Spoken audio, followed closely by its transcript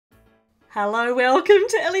Hello, welcome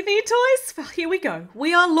to Olivia Toys. Well, here we go.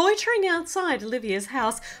 We are loitering outside Olivia's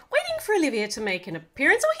house, waiting for Olivia to make an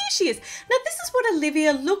appearance. Oh, here she is. Now, this is what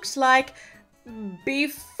Olivia looked like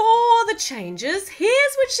before the changes.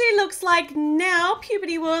 Here's what she looks like now.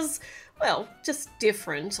 Puberty was, well, just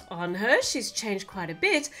different on her. She's changed quite a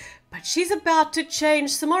bit, but she's about to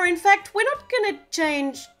change some more. In fact, we're not going to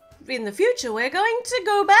change in the future. We're going to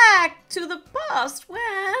go back to the past when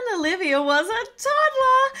Olivia was a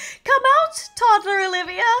toddler. Come out, toddler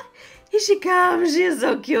Olivia. Here she comes. She's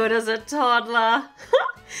so cute as a toddler.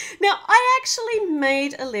 Now, I actually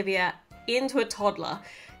made Olivia into a toddler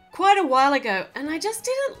quite a while ago, and I just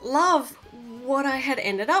didn't love what I had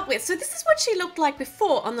ended up with. So this is what she looked like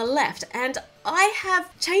before on the left, and I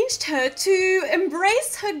have changed her to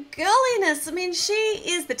embrace her girliness. I mean, she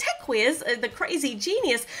is the tech whiz, the crazy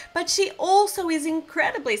genius, but she also is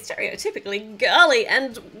incredibly stereotypically girly,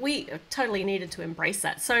 and we totally needed to embrace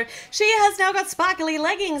that. So she has now got sparkly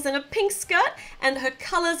leggings and a pink skirt, and her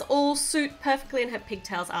colors all suit perfectly, and her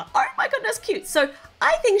pigtails are, oh my goodness, cute. So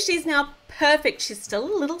I think she's now perfect. She's still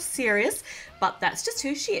a little serious, but that's just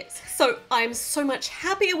who she is. So I'm so much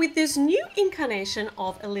happier with this new incarnation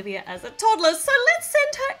of Olivia as a toddler. So let's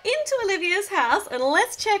send her into Olivia's house and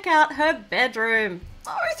let's check out her bedroom.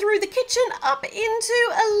 So through the kitchen up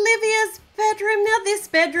into Olivia's bedroom. Now this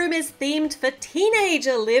bedroom is themed for teenage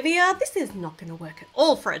Olivia. This is not going to work at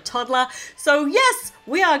all for a toddler. So yes,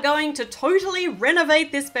 we are going to totally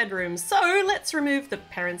renovate this bedroom. So let's remove the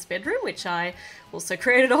parents' bedroom, which I also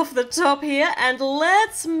created off the top here, and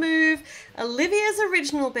let's move Olivia's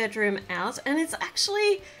original bedroom out. And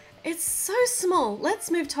it's so small.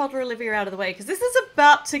 Let's move toddler Olivia out of the way because this is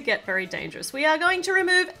about to get very dangerous. We are going to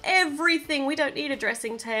remove everything. We don't need a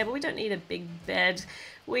dressing table. We don't need a big bed.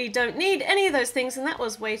 We don't need any of those things, and that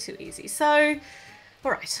was way too easy. So,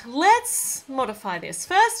 all right, let's modify this.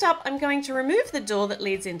 First up, I'm going to remove the door that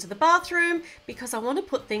leads into the bathroom because I want to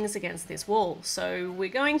put things against this wall. So we're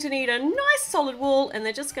going to need a nice solid wall, and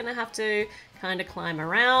they're just going to have to kind of climb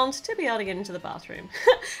around to be able to get into the bathroom.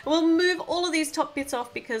 We'll move all of these top bits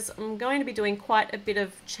off because I'm going to be doing quite a bit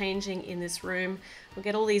of changing in this room. We'll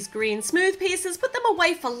get all these green smooth pieces, put them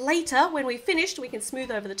away for later. When we've finished, we can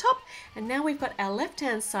smooth over the top. And now we've got our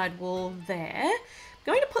left-hand side wall there. I'm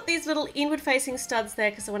going to put these little inward-facing studs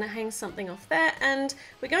there because I want to hang something off there. And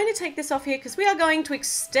we're going to take this off here because we are going to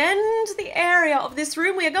extend the area of this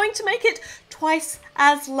room. We are going to make it twice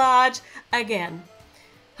as large again.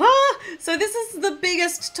 So this is the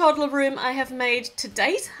biggest toddler room I have made to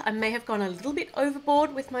date. I may have gone a little bit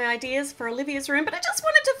overboard with my ideas for Olivia's room, but I just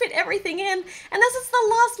wanted to fit everything in. And this is the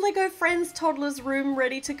last Lego Friends toddler's room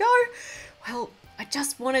ready to go. Well, I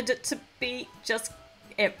just wanted it to be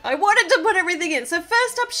I wanted to put everything in. So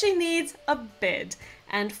first up, she needs a bed.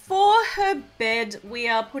 And for her bed, we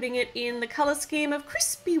are putting it in the color scheme of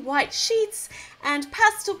crispy white sheets and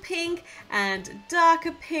pastel pink and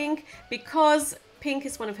darker pink because pink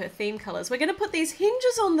is one of her theme colors. We're going to put these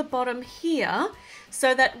hinges on the bottom here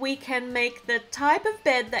so that we can make the type of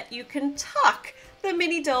bed that you can tuck the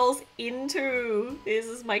mini dolls into. This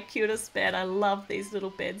is my cutest bed. I love these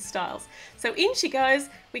little bed styles. So in she goes.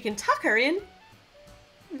 We can tuck her in.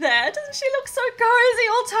 There, doesn't she look so cozy,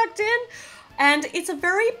 all tucked in? And it's a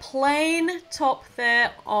very plain top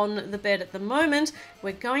there on the bed at the moment.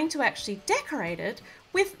 We're going to actually decorate it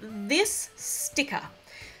with this sticker.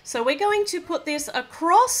 So we're going to put this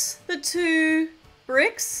across the two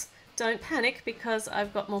bricks. Don't panic because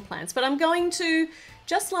I've got more plans, but I'm going to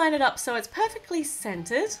just line it up so it's perfectly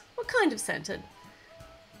centered. What kind of centered?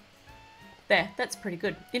 There, that's pretty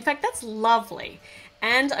good. In fact, that's lovely.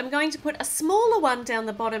 And I'm going to put a smaller one down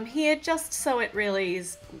the bottom here just so it really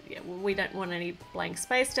is, we don't want any blank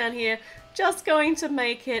space down here. Just going to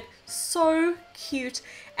make it so cute.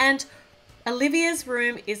 And Olivia's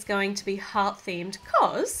room is going to be heart themed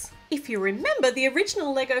because if you remember the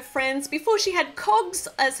original Lego Friends, before she had cogs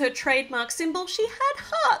as her trademark symbol, she had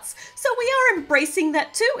hearts. So we are embracing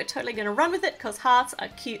that too. We're totally going to run with it because hearts are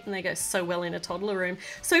cute and they go so well in a toddler room.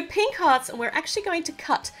 So pink hearts, and we're actually going to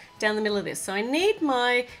cut down the middle of this. So I need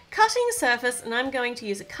my cutting surface and I'm going to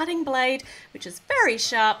use a cutting blade, which is very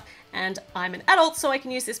sharp, and I'm an adult so I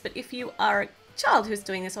can use this, but if you are a child who's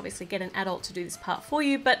doing this, obviously get an adult to do this part for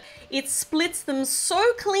you, but it splits them so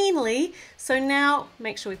cleanly. So now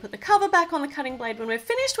make sure we put the cover back on the cutting blade when we're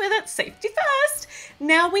finished with it. Safety first.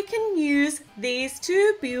 Now we can use these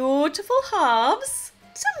two beautiful halves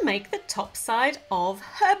to make the top side of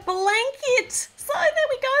her blanket. So there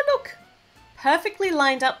we go, look. Perfectly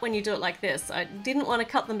lined up when you do it like this. I didn't want to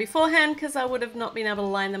cut them beforehand because I would have not been able to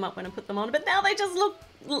line them up when I put them on, but now they just look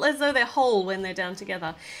as though they're whole when they're down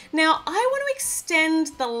together. Now, I want to extend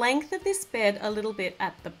the length of this bed a little bit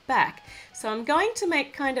at the back. So I'm going to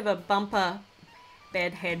make kind of a bumper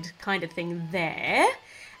bed head kind of thing there.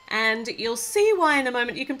 And you'll see why in a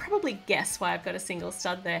moment. You can probably guess why I've got a single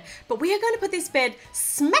stud there. But we are going to put this bed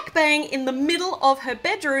smack bang in the middle of her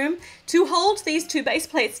bedroom to hold these two base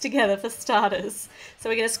plates together for starters. So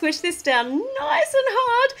we're going to squish this down nice and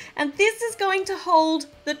hard, and this is going to hold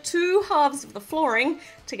the two halves of the flooring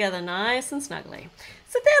together nice and snugly.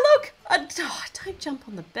 So there, look. Oh, don't jump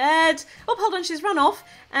on the bed. Oh, hold on, she's run off.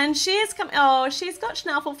 And she has come. Oh, she's got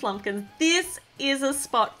Schnauffel Flumpkins. This is a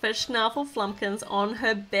spot for Schnauffel Flumpkins on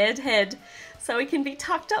her bed head. So we can be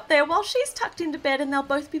tucked up there while she's tucked into bed, and they'll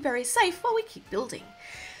both be very safe while we keep building.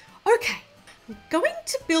 Okay, I'm going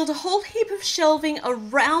to build a whole heap of shelving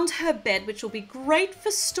around her bed, which will be great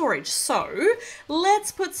for storage. So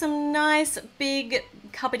let's put some nice big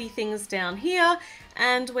cupboardy things down here.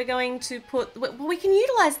 And we're going to put, well, we can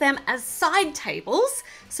utilize them as side tables,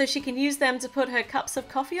 so she can use them to put her cups of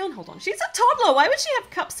coffee on. Hold on, she's a toddler. Why would she have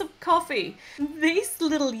cups of coffee? These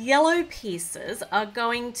little yellow pieces are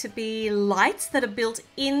going to be lights that are built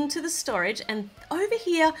into the storage. And over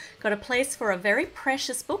here, got a place for a very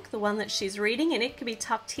precious book, the one that she's reading, and it can be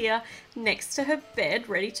tucked here next to her bed,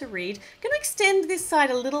 ready to read. I'm going to extend this side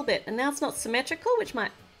a little bit, and now it's not symmetrical, which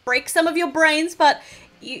might break some of your brains, but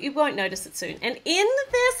you won't notice it soon. And in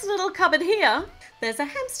this little cupboard here, there's a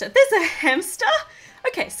hamster. There's a hamster?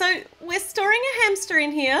 Okay, so we're storing a hamster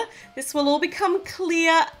in here. This will all become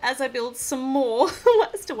clear as I build some more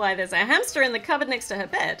as to why there's a hamster in the cupboard next to her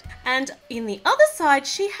bed. And in the other side,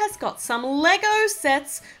 she has got some Lego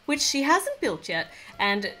sets, which she hasn't built yet.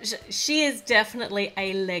 And she is definitely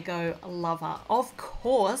a Lego lover. Of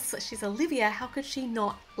course, she's Olivia. How could she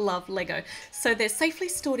not love Lego? So they're safely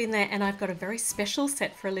stored in there, and I've got a very special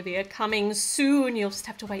set for Olivia coming soon. You'll just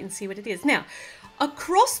have to wait and see what it is. Now,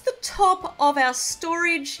 across the top of our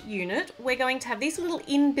storage unit, we're going to have these little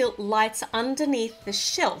inbuilt lights underneath the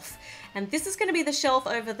shelf. And this is going to be the shelf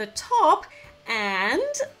over the top. And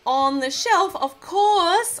on the shelf, of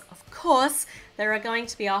course, there are going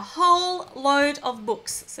to be a whole load of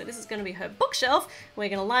books. So this is going to be her bookshelf. We're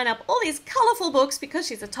going to line up all these colourful books. Because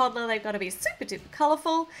she's a toddler, they've got to be super duper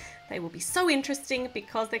colourful. They will be so interesting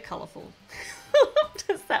because they're colourful.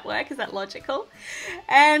 Does that work? Is that logical?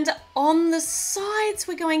 And on the sides,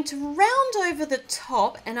 we're going to round over the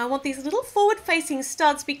top, and I want these little forward-facing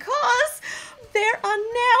studs because there are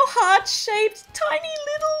now heart-shaped tiny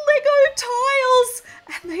little Lego tiles,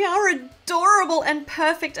 and they are adorable and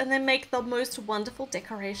perfect, and they make the most wonderful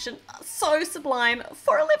decoration. So sublime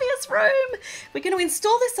for Olivia's room. We're going to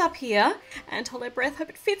install this up here and hold our breath, hope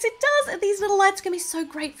it fits. It does, and these little lights are going to be so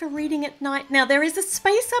great for reading at night. Now, there is a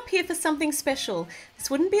space up here for something special. This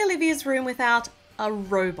wouldn't be Olivia's room without a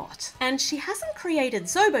robot. And she hasn't created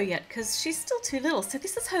Zobo yet because she's still too little. So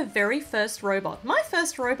this is her very first robot, my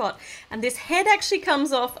first robot. And this head actually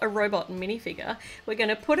comes off a robot minifigure. We're going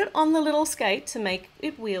to put it on the little skate to make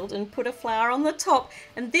it wheeled and put a flower on the top.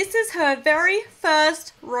 And this is her very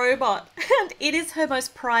first robot. And it is her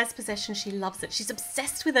most prized possession. She loves it. She's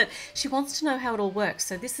obsessed with it. She wants to know how it all works.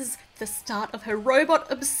 So this is the start of her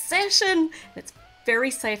robot obsession. It's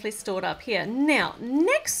very safely stored up here. Now,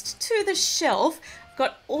 next to the shelf, I've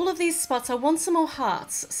got all of these spots. I want some more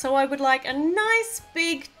hearts. So I would like a nice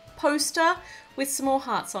big poster with some more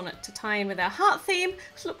hearts on it to tie in with our heart theme.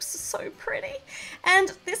 It looks so pretty.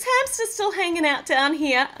 And this hamster's still hanging out down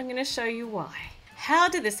here. I'm going to show you why. How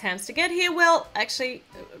did this hamster get here? Well, actually,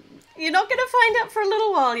 you're not going to find out for a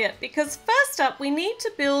little while yet, because first up, we need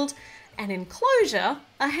to build an enclosure,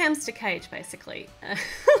 a hamster cage basically.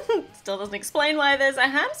 Still doesn't explain why there's a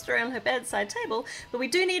hamster on her bedside table, but we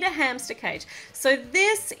do need a hamster cage. So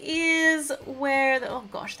this is where the, oh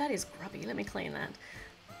gosh, that is grubby. Let me clean that.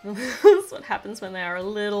 That's what happens when they are a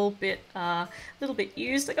little bit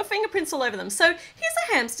used. They got fingerprints all over them. So here's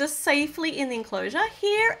a hamster safely in the enclosure.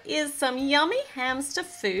 Here is some yummy hamster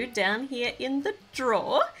food down here in the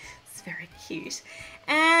drawer. It's very cute.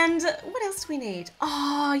 And what else do we need?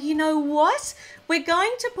 Oh, you know what? We're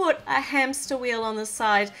going to put a hamster wheel on the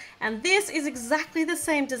side, and this is exactly the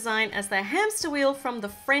same design as the hamster wheel from the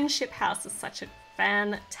Friendship House. It's such a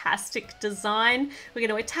fantastic design. We're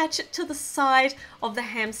going to attach it to the side of the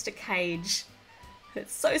hamster cage.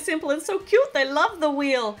 It's so simple and so cute. They love the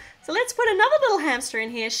wheel. So let's put another little hamster in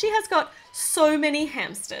here. She has got so many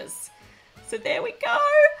hamsters. So there we go,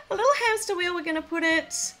 a little hamster wheel. We're going to put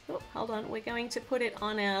it, oh, hold on, we're going to put it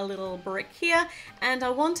on our little brick here, and I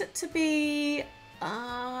want it to be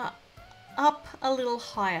up a little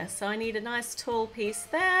higher. So I need a nice tall piece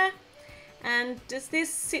there, And does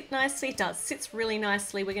this sit nicely? It does. Sits really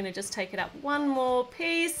nicely. We're going to just take it up one more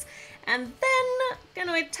piece and then going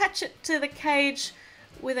to attach it to the cage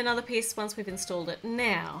with another piece once we've installed it.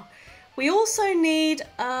 Now, we also need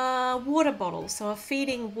a water bottle, so a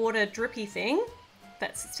feeding water drippy thing.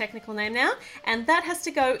 That's its technical name now. And that has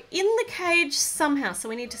to go in the cage somehow, so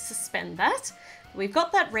we need to suspend that. We've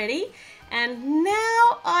got that ready. And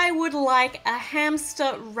now I would like a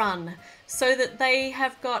hamster run so that they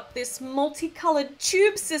have got this multicolored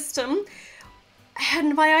tube system.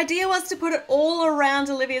 And my idea was to put it all around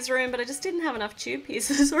Olivia's room, but I just didn't have enough tube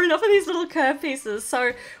pieces or enough of these little curved pieces.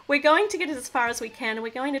 So we're going to get it as far as we can, and we're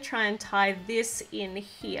going to try and tie this in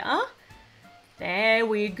here. There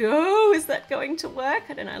we go. Is that going to work?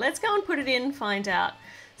 I don't know. Let's go and put it in, find out.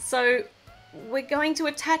 So we're going to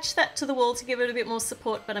attach that to the wall to give it a bit more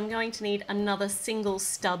support, but I'm going to need another single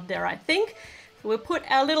stud there, I think. We'll put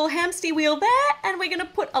our little hamster wheel there, and we're going to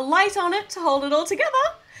put a light on it to hold it all together.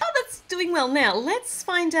 Oh, that's doing well. Now, let's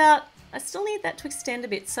find out. I still need that to extend a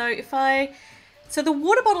bit. So the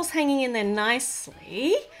water bottle's hanging in there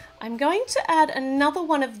nicely. I'm going to add another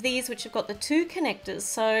one of these, which have got the two connectors.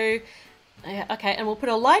 So, okay, and we'll put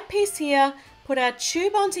a light piece here, put our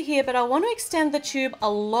tube onto here, but I want to extend the tube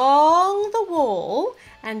along the wall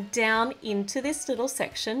and down into this little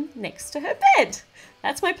section next to her bed.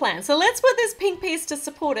 That's my plan. So let's put this pink piece to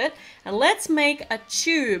support it, and let's make a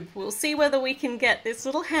tube. We'll see whether we can get this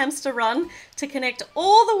little hamster run to connect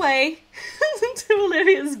all the way to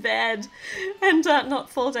Olivia's bed and not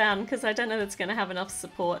fall down, because I don't know that's going to have enough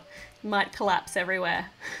support. It might collapse everywhere.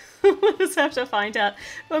 We'll just have to find out.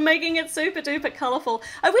 We're making it super duper colourful.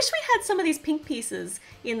 I wish we had some of these pink pieces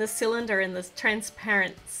in the cylinder, in this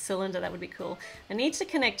transparent cylinder. That would be cool. I need to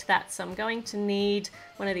connect that, so I'm going to need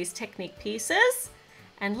one of these Technique pieces.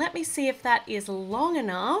 And let me see if that is long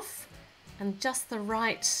enough and just the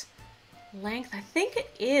right length. I think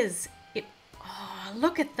it is. Oh,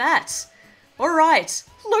 look at that. All right,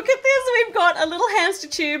 look at this. We've got a little hamster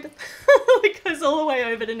tube that goes all the way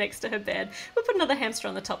over to next to her bed. We'll put another hamster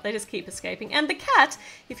on the top. They just keep escaping. And the cat,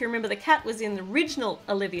 if you remember, the cat was in the original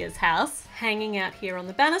Olivia's house, hanging out here on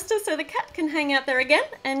the banister, so the cat can hang out there again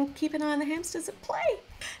and keep an eye on the hamsters at play.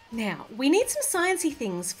 Now, we need some sciencey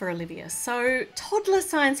things for Olivia. So toddler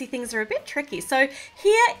sciencey things are a bit tricky. So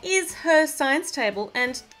here is her science table,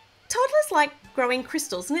 and toddlers like growing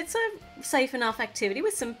crystals, and it's a safe enough activity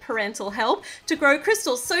with some parental help to grow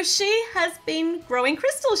crystals. So she has been growing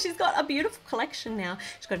crystals. She's got a beautiful collection now.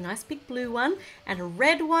 She's got a nice big blue one and a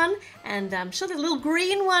red one, and she's got a little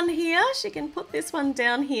green one here. She can put this one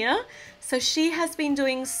down here. So she has been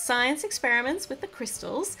doing science experiments with the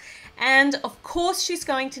crystals, and of course she's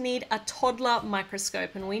going to need a toddler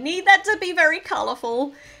microscope, and we need that to be very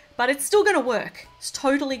colourful. But it's still going to work. It's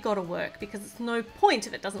totally got to work, because there's no point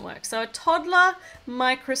if it doesn't work. So a toddler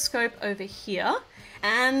microscope over here.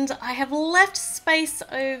 And I have left space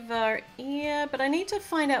over here, but I need to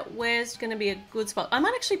find out where's going to be a good spot. I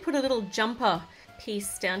might actually put a little jumper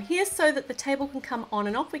piece down here so that the table can come on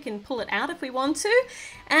and off. We can pull it out if we want to.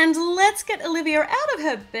 And let's get Olivia out of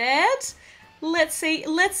her bed. Let's see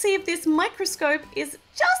if this microscope is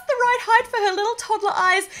just the right height for her little toddler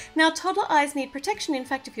eyes. Now, toddler eyes need protection. In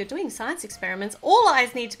fact, if you're doing science experiments, all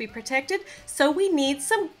eyes need to be protected, so we need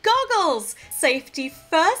some goggles. Safety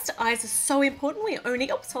first. Eyes are so important. We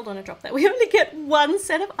only, oops, hold on, I dropped that. We only get one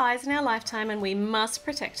set of eyes in our lifetime, and we must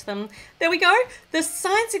protect them. There we go. The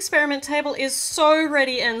science experiment table is so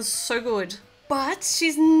ready and so good. But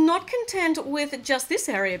she's not content with just this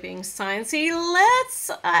area being sciencey. Let's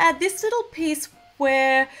add this little piece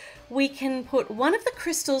where we can put one of the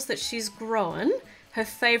crystals that she's grown, her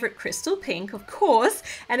favorite crystal, pink, of course,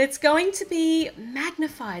 and it's going to be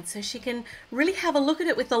magnified so she can really have a look at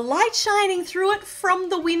it with the light shining through it from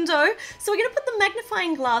the window. So we're going to put the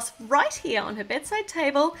magnifying glass right here on her bedside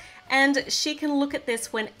table, and she can look at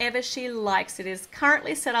this whenever she likes. It is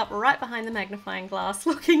currently set up right behind the magnifying glass,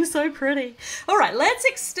 looking so pretty. All right, let's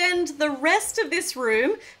extend the rest of this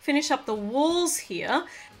room, finish up the walls here.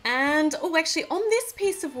 And, oh, actually, on this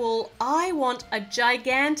piece of wall, I want a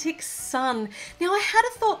gigantic sun. Now, I had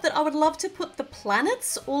a thought that I would love to put the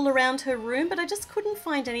planets all around her room, but I just couldn't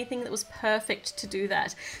find anything that was perfect to do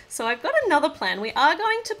that. So I've got another plan. We are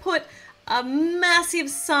going to put a massive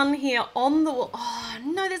sun here on the wall. Oh,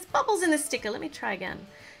 no, there's bubbles in the sticker. Let me try again.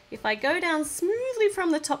 If I go down smoothly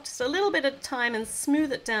from the top, just a little bit at a time, and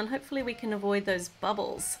smooth it down, hopefully we can avoid those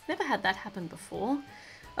bubbles. Never had that happen before.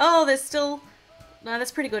 Oh, there's still... No,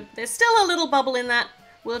 that's pretty good. There's still a little bubble in that.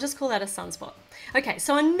 We'll just call that a sunspot. Okay,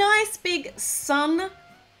 so a nice big sun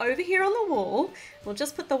over here on the wall. We'll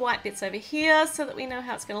just put the white bits over here so that we know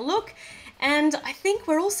how it's going to look. And I think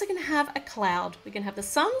we're also going to have a cloud. We're going to have the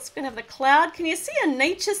suns, we're going to have the cloud. Can you see a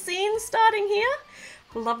nature scene starting here?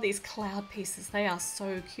 I love these cloud pieces. They are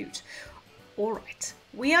so cute. All right,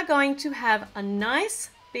 we are going to have a nice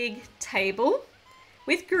big table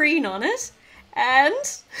with green on it. And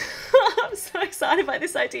I'm so excited by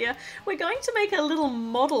this idea. We're going to make a little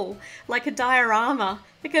model, like a diorama,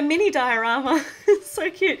 like a mini diorama. It's so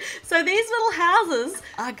cute. So these little houses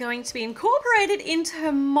are going to be incorporated into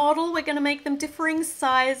her model. We're going to make them differing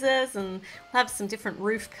sizes, and we'll have some different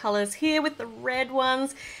roof colors here with the red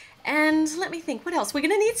ones. And let me think, what else? We're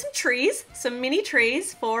going to need some trees, some mini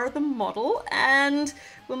trees for the model, and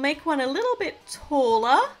we'll make one a little bit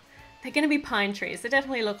taller. They're going to be pine trees. They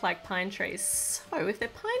definitely look like pine trees. So if they're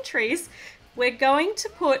pine trees, we're going to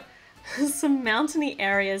put some mountainy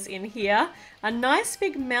areas in here. A nice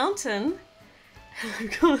big mountain.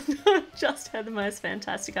 I just had the most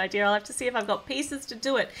fantastic idea. I'll have to see if I've got pieces to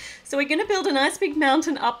do it. So we're going to build a nice big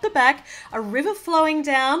mountain up the back, a river flowing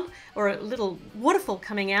down, or a little waterfall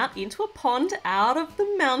coming out into a pond out of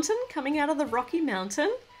the mountain, coming out of the rocky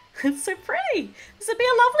mountain. It's so pretty. This would be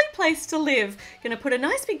a lovely place to live. Going to put a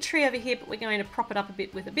nice big tree over here, but we're going to prop it up a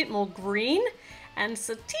bit with a bit more green. And it's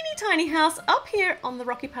a teeny tiny house up here on the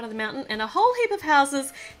rocky part of the mountain, and a whole heap of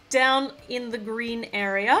houses down in the green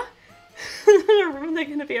area. They're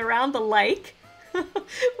going to be around the lake. But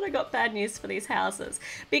I got bad news for these houses,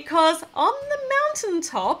 because on the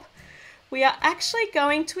mountaintop we are actually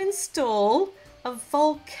going to install a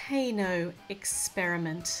volcano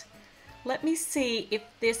experiment. Let me see if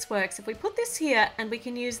this works. If we put this here and we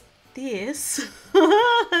can use this,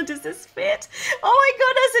 does this fit? Oh my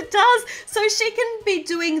goodness, it does. So she can be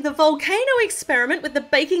doing the volcano experiment with the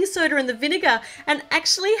baking soda and the vinegar and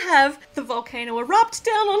actually have the volcano erupt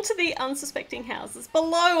down onto the unsuspecting houses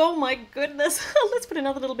below. Oh my goodness. Let's put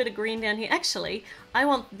another little bit of green down here. Actually, I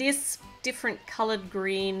want this different colored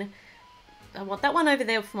green. I want that one over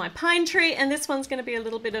there for my pine tree, and this one's going to be a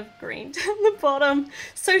little bit of green down the bottom.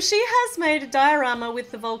 So she has made a diorama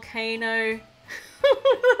with the volcano,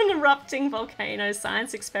 an erupting volcano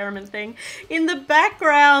science experiment thing in the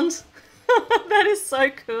background. That is so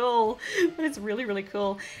cool. That is really, really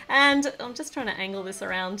cool. And I'm just trying to angle this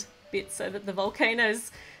around a bit so that the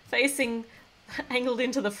volcano's facing angled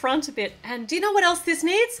into the front a bit. And do you know what else this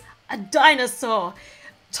needs? A dinosaur.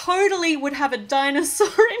 Totally would have a dinosaur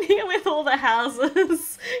in here with all the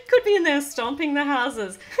houses. Could be in there stomping the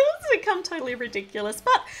houses. It's become totally ridiculous,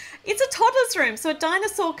 but it's a toddler's room, so a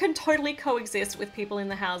dinosaur can totally coexist with people in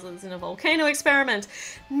the houses in a volcano experiment.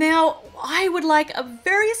 Now, I would like a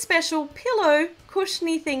very special pillow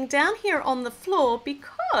cushiony thing down here on the floor,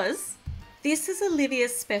 because this is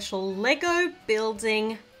Olivia's special Lego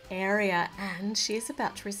building area, and she's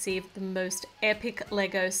about to receive the most epic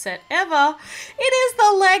Lego set ever. It is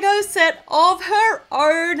the Lego set of her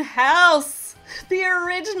own house. The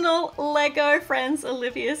original Lego Friends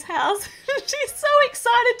Olivia's house. She's so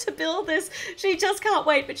excited to build this. She just can't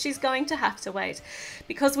wait, but she's going to have to wait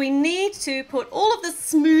because we need to put all of the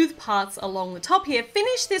smooth parts along the top here,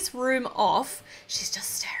 finish this room off. She's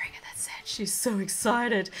just staring at that set. She's so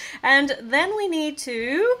excited. And then we need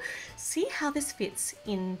to see how this fits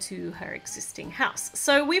into her existing house.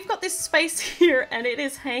 So we've got this space here and it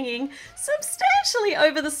is hanging substantially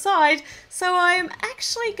over the side. So I'm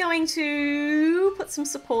actually going to put some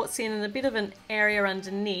supports in and a bit of an area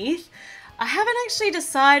underneath. I haven't actually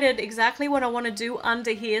decided exactly what I want to do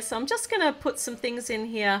under here, so I'm just going to put some things in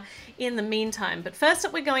here in the meantime. But first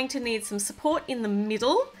up, we're going to need some support in the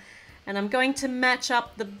middle. And I'm going to match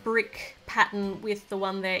up the brick pattern with the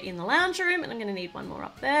one there in the lounge room, and I'm going to need one more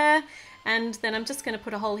up there. And then I'm just going to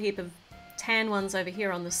put a whole heap of tan ones over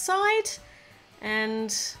here on the side,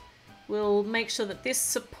 and we'll make sure that this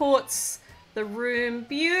supports the room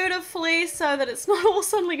beautifully so that it's not all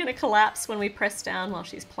suddenly going to collapse when we press down while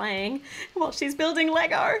she's playing, while she's building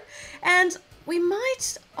Lego. And we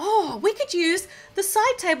might, we could use the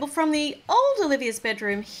side table from the old Olivia's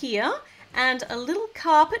bedroom here, and a little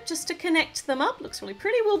carpet just to connect them up. Looks really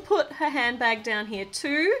pretty. We'll put her handbag down here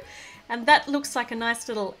too. And that looks like a nice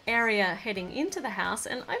little area heading into the house.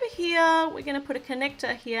 And over here, we're going to put a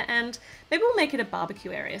connector here, and maybe we'll make it a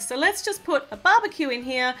barbecue area. So let's just put a barbecue in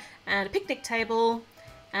here and a picnic table,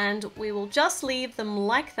 and we will just leave them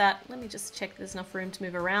like that. Let me just check there's enough room to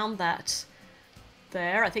move around that.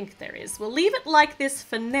 There, I think there is. We'll leave it like this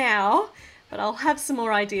for now, but I'll have some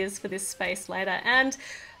more ideas for this space later. And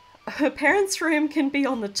her parents' room can be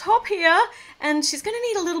on the top here, and she's going to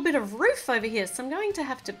need a little bit of roof over here, so I'm going to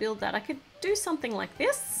have to build that. I could do something like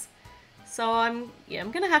this. So I'm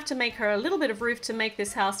gonna have to make her a little bit of roof to make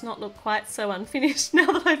this house not look quite so unfinished now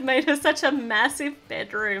that I've made her such a massive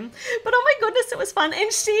bedroom. But oh my goodness, it was fun. And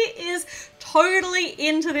she is totally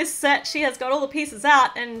into this set. She has got all the pieces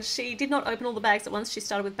out and she did not open all the bags at once. She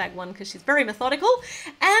started with bag 1 because she's very methodical.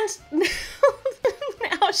 And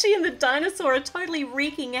now she and the dinosaur are totally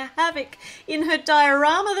wreaking havoc in her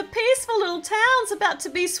diorama. The peaceful little town's about to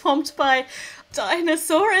be swamped by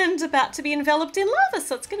dinosaur and about to be enveloped in lava,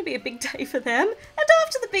 so it's going to be a big day for them. And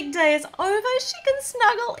after the big day is over, she can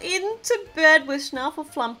snuggle into bed with Schnarfel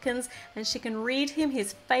Flumpkins and she can read him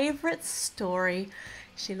his favourite story.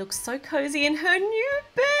 She looks so cozy in her new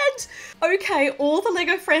bed. Okay, all the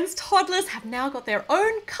Lego Friends toddlers have now got their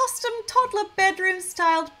own custom toddler bedroom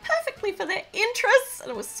styled perfectly for their interests,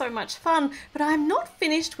 and it was so much fun. But I'm not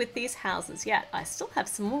finished with these houses yet. I still have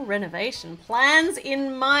some more renovation plans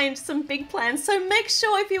in mind, some big plans. So make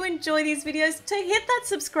sure if you enjoy these videos to hit that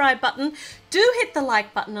subscribe button. Do hit the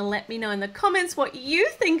like button and let me know in the comments what you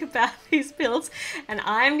think about these builds. And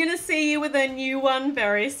I'm going to see you with a new one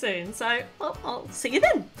very soon. So, well, I'll see you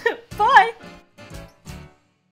then. Bye!